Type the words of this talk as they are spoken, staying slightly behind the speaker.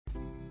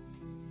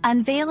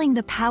Unveiling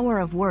the Power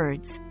of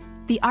Words,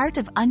 the Art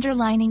of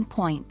Underlining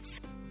Points.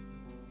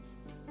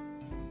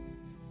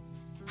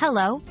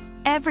 Hello,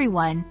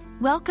 everyone.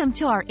 Welcome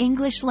to our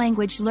English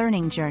language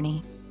learning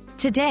journey.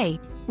 Today,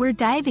 we're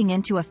diving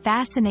into a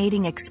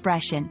fascinating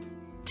expression,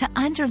 to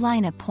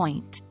underline a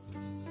point.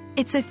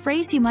 It's a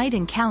phrase you might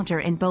encounter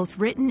in both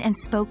written and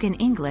spoken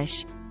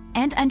English,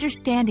 and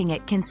understanding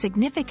it can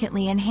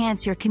significantly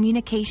enhance your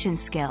communication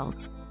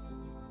skills.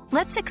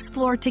 Let's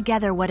explore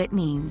together what it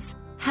means,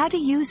 how to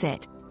use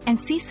it, and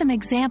see some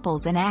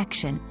examples in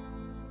action.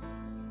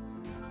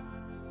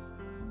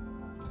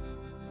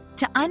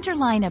 To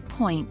underline a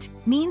point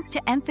means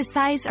to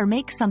emphasize or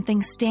make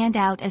something stand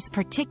out as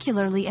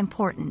particularly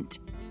important.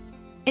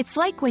 It's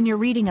like when you're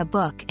reading a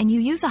book and you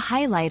use a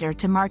highlighter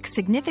to mark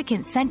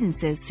significant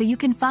sentences so you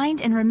can find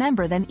and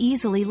remember them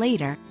easily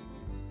later.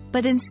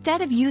 But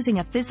instead of using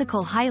a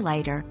physical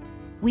highlighter,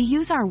 we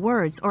use our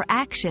words or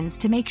actions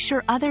to make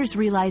sure others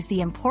realize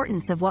the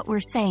importance of what we're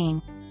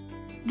saying.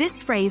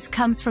 This phrase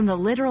comes from the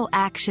literal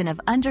action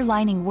of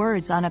underlining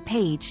words on a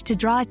page to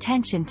draw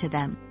attention to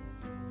them.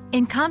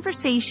 In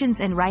conversations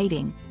and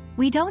writing,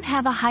 we don't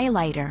have a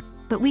highlighter,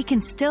 but we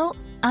can still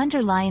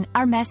underline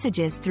our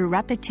messages through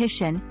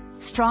repetition,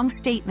 strong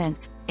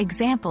statements,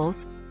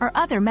 examples, or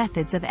other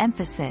methods of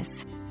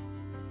emphasis.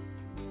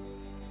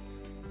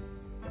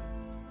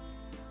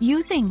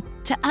 Using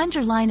to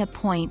underline a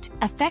point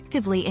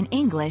effectively in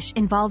English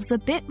involves a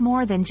bit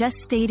more than just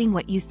stating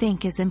what you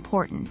think is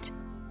important.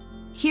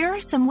 Here are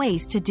some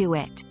ways to do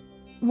it.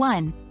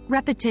 1.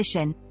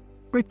 Repetition.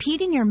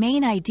 Repeating your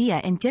main idea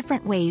in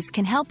different ways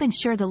can help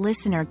ensure the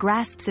listener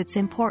grasps its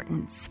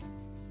importance.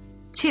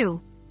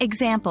 2.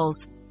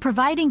 Examples.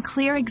 Providing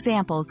clear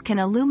examples can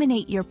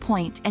illuminate your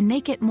point and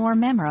make it more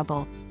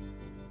memorable.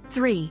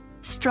 3.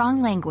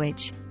 Strong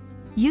language.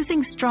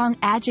 Using strong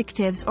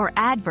adjectives or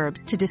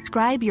adverbs to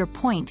describe your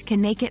point can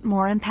make it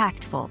more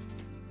impactful.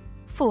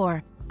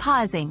 4.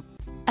 Pausing.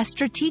 A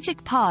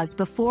strategic pause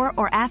before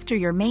or after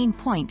your main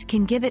point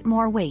can give it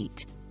more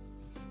weight.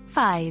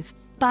 5.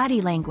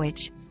 Body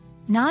language.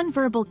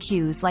 Nonverbal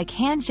cues like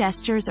hand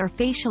gestures or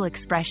facial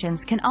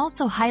expressions can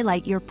also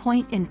highlight your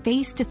point in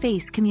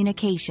face-to-face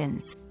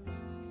communications.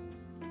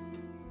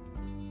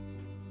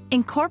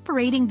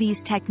 Incorporating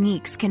these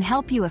techniques can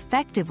help you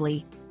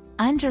effectively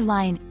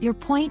underline your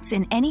points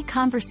in any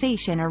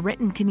conversation or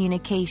written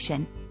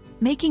communication,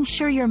 making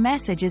sure your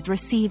message is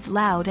received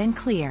loud and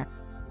clear.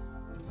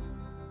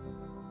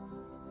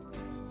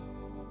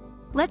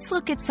 Let's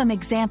look at some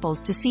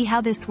examples to see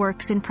how this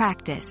works in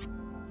practice.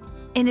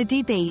 In a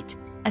debate,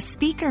 a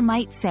speaker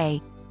might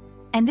say,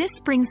 "And this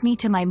brings me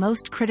to my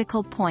most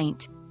critical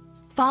point,"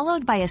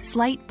 followed by a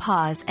slight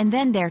pause and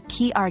then their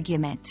key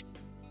argument.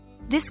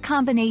 This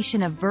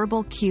combination of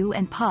verbal cue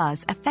and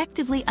pause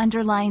effectively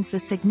underlines the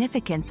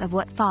significance of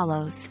what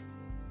follows.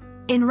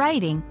 In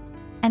writing,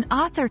 an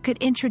author could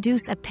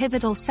introduce a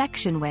pivotal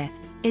section with,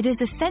 "It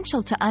is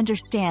essential to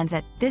understand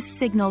that," this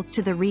signals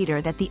to the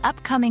reader that the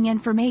upcoming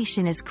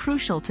information is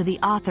crucial to the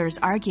author's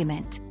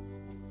argument.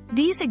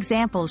 These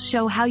examples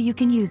show how you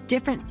can use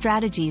different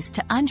strategies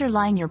to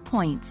underline your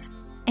points,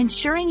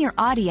 ensuring your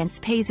audience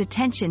pays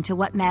attention to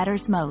what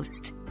matters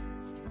most.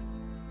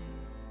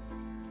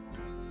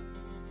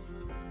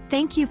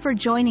 Thank you for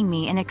joining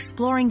me in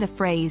exploring the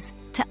phrase,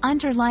 to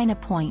underline a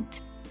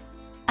point.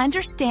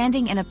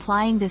 Understanding and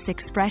applying this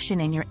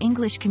expression in your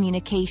English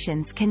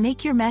communications can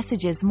make your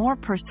messages more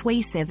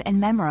persuasive and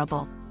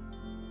memorable.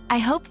 I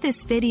hope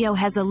this video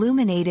has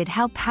illuminated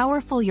how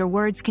powerful your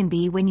words can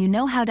be when you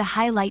know how to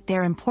highlight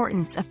their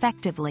importance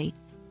effectively.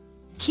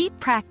 Keep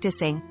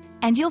practicing,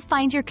 and you'll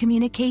find your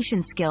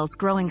communication skills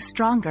growing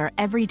stronger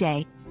every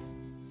day.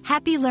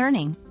 Happy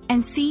learning,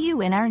 and see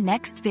you in our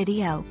next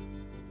video.